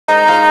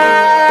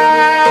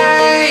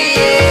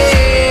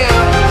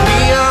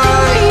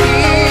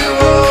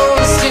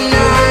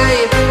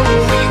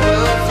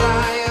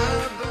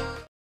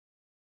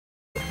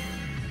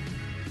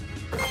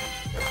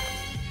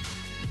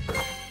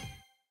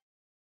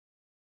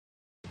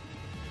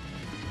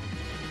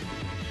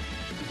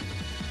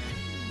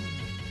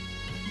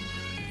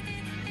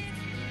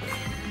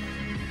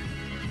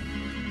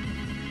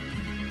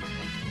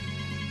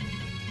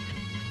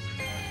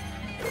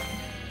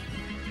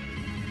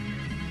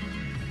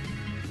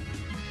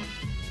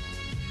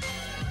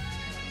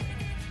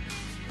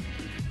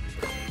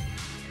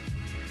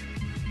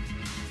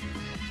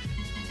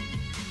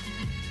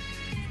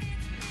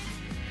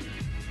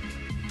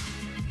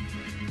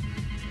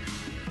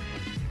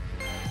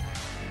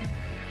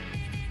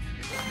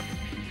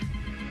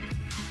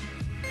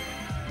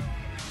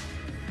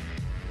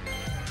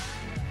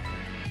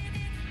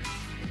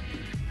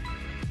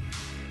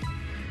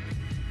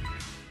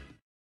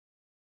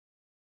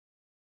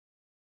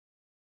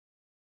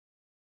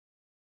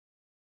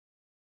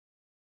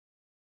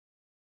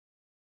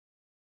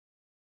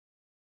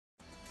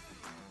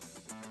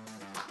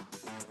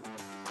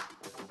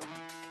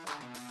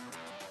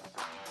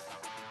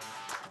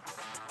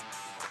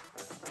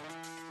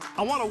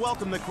I want to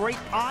welcome the great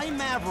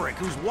Maverick,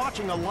 who's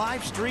watching a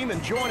live stream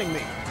and joining me.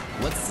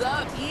 What's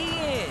up,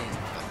 Ian?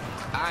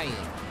 Ian.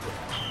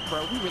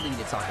 Bro, we really need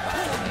to talk about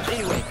that. But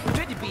anyway,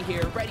 good to be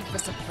here, ready for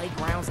some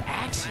Playgrounds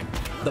action.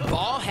 The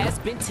ball has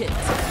been tipped.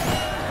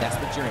 That's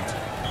what you're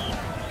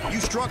into. You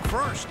struck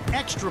first.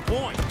 Extra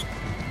point.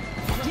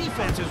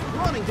 Defense is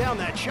running down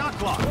that shot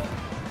clock.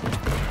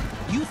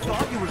 You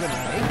thought you were going to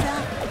make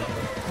that?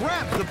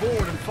 Grabs the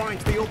board and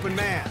finds the open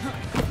man.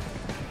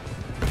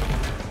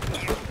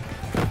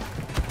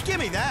 Give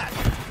me that.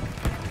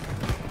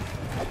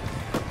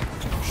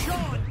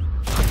 Shawn.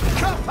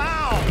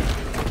 Kapow!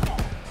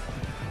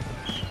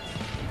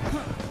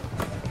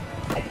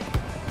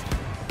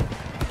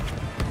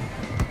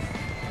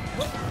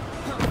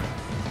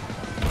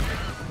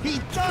 He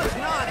does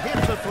not hit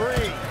the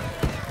three.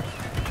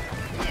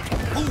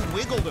 Ooh,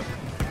 wiggled him.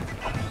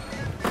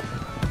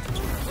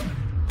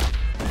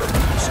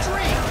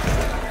 Streak.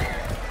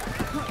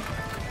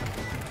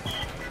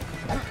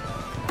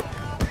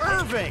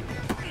 Irving.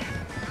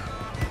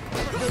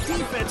 The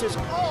defense is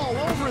all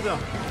over them.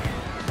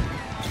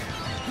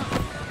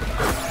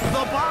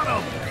 The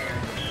bottom.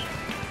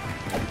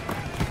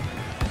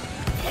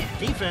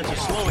 Defense is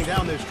slowing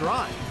down this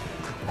drive.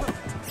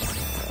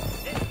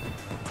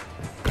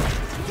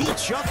 He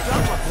chucked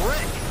up a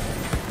brick.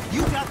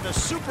 You got the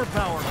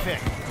superpower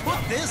pick.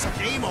 Put this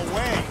game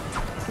away.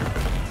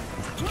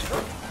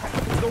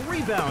 The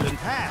rebound and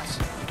pass.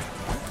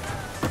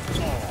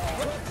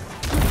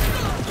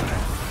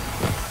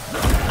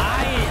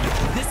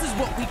 This is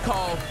what we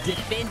call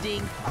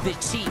defending the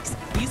Chiefs.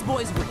 These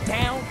boys were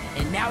down,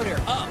 and now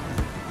they're up.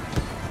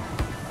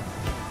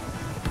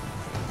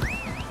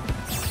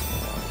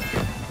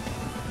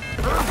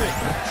 Irving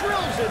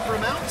drills it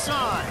from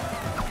outside.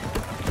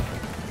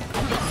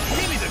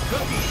 Give me the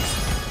cookies.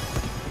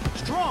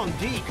 Strong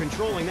D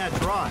controlling that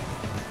drive.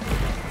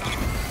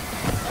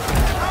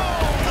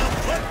 Oh, the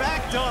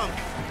putback dunk.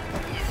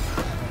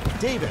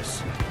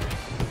 Davis.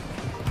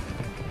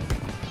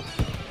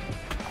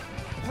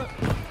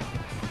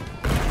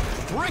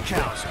 Brick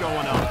house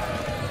going up.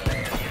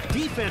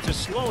 Defense is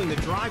slowing the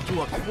drive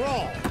to a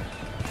crawl.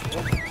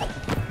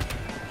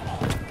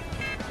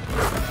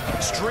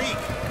 Streak.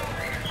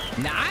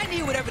 Now, I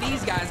need whatever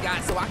these guys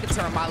got so I can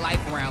turn my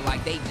life around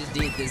like they just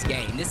did this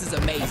game. This is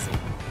amazing.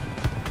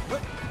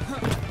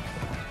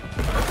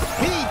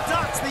 He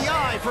ducks the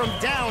eye from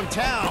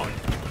downtown.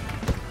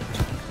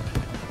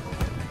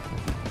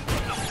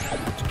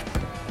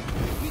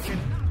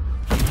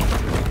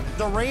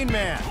 The Rain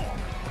Man.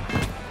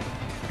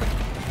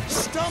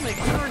 Stomach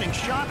turning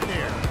shot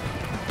there.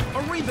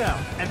 A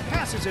rebound and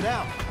passes it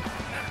out.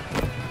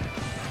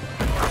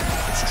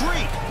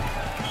 Streak.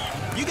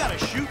 You got to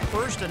shoot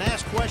first and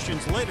ask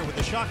questions later with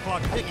the shot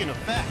clock pick in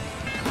effect.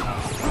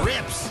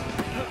 Rips.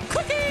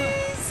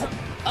 Cookies!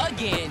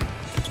 Again.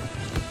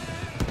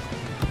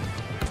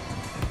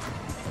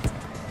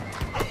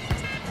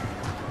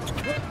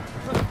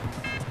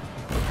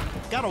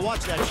 Got to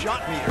watch that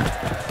shot meter.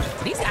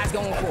 These guys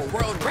going for a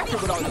world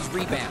record with all these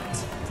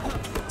rebounds.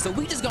 So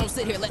we just gonna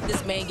sit here and let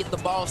this man get the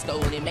ball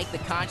stolen and make the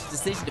conscious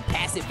decision to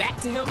pass it back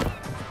to him?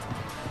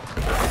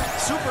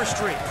 Super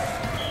streak.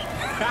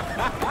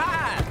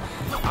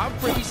 I'm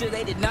pretty sure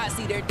they did not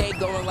see their day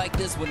going like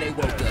this when they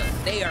woke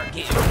up. They are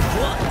getting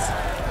cooked.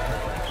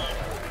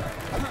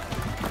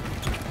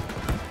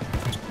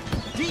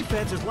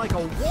 Defense is like a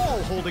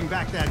wall holding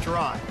back that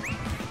drive.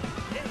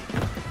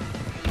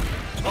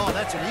 Oh,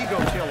 that's an ego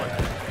killer.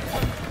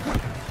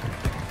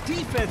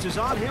 Defense is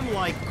on him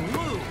like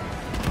glue.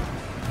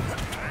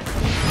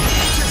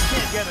 Just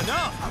can't get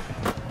enough.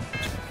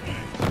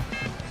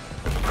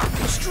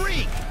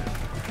 Streak.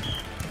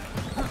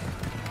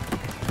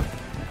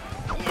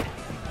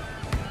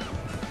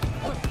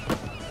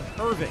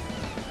 Irving.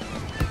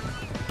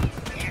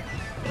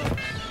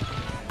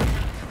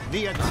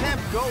 The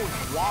attempt goes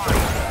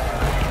wide.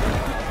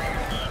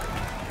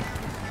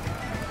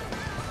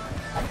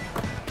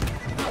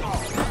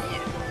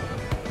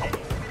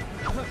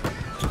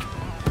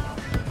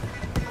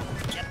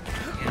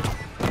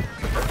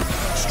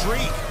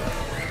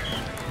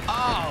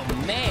 Oh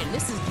man,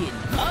 this is getting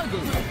ugly.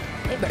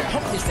 They better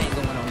hope this ain't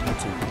going on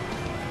YouTube.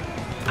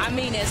 I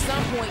mean, at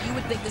some point you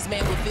would think this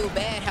man would feel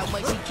bad how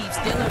much he keeps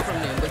stealing from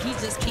them, but he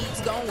just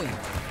keeps going.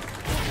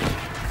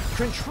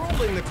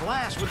 Controlling the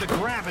glass with the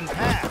grab and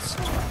pass.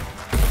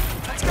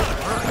 That's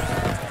gotta hurt.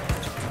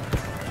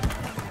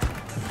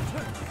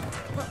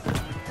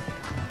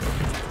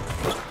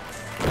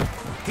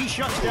 He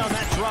shuts down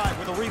that drive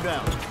with a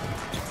rebound.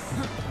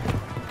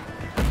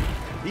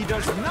 He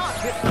does not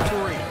hit the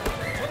three.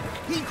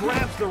 He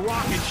grabs the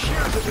rock and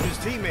shares it with his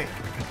teammate.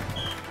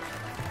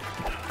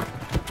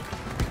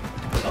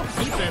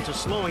 Defense is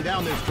slowing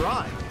down this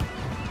drive.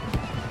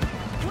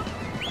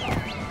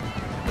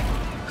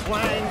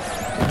 Clang.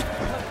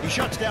 He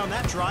shuts down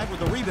that drive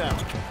with a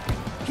rebound.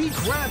 He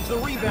grabs the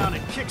rebound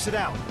and kicks it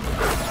out.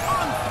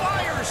 On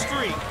fire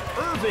streak.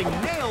 Irving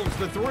nails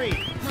the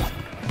three.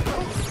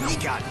 He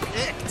got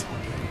picked.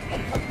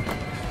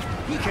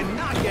 He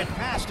cannot get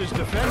past his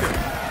defender.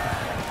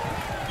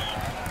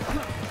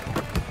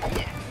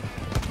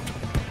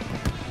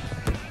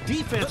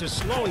 Defense is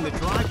slowing the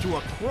drive to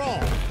a crawl.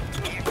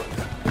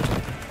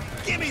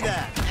 Give me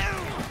that.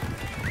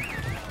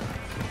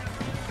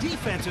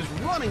 Defense is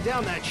running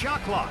down that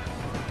shot clock.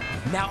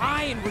 Now,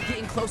 Iron, we're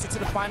getting closer to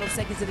the final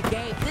seconds of the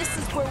game. This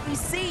is where we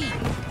see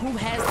who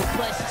has the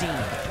clutch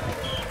gene.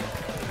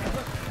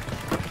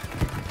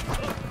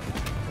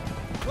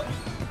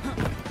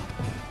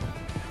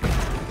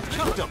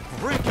 Chucked a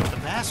brick at the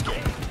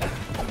basket.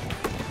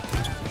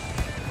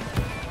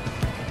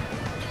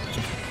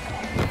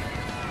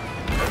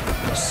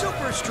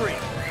 Super streak.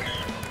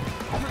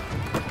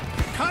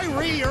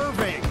 Kyrie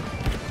Irving.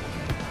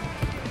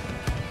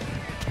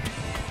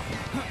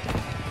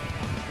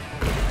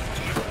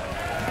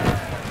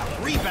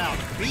 Rebound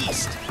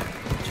beast.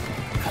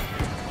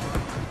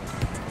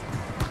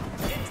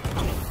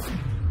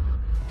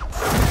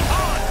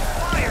 On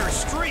fire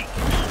streak.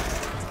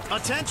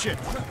 Attention,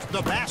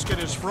 the basket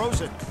is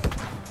frozen.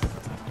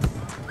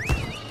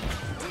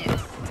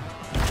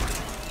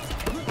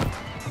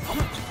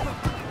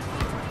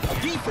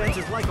 Defense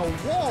is like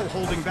a wall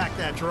holding back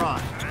that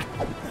drive.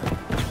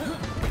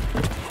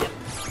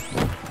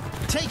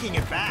 Taking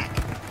it back.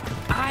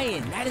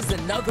 Iron, that is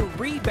another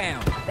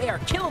rebound. They are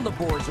killing the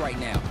boards right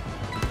now.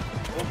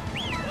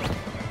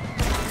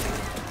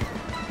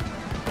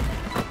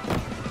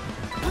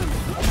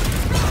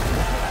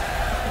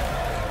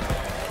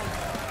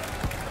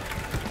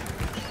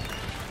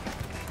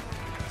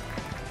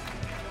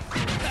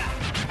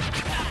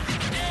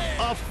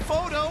 A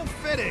photo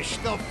finish.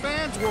 The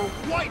fans were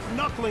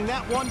white-knuckling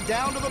that one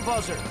down to the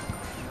buzzer.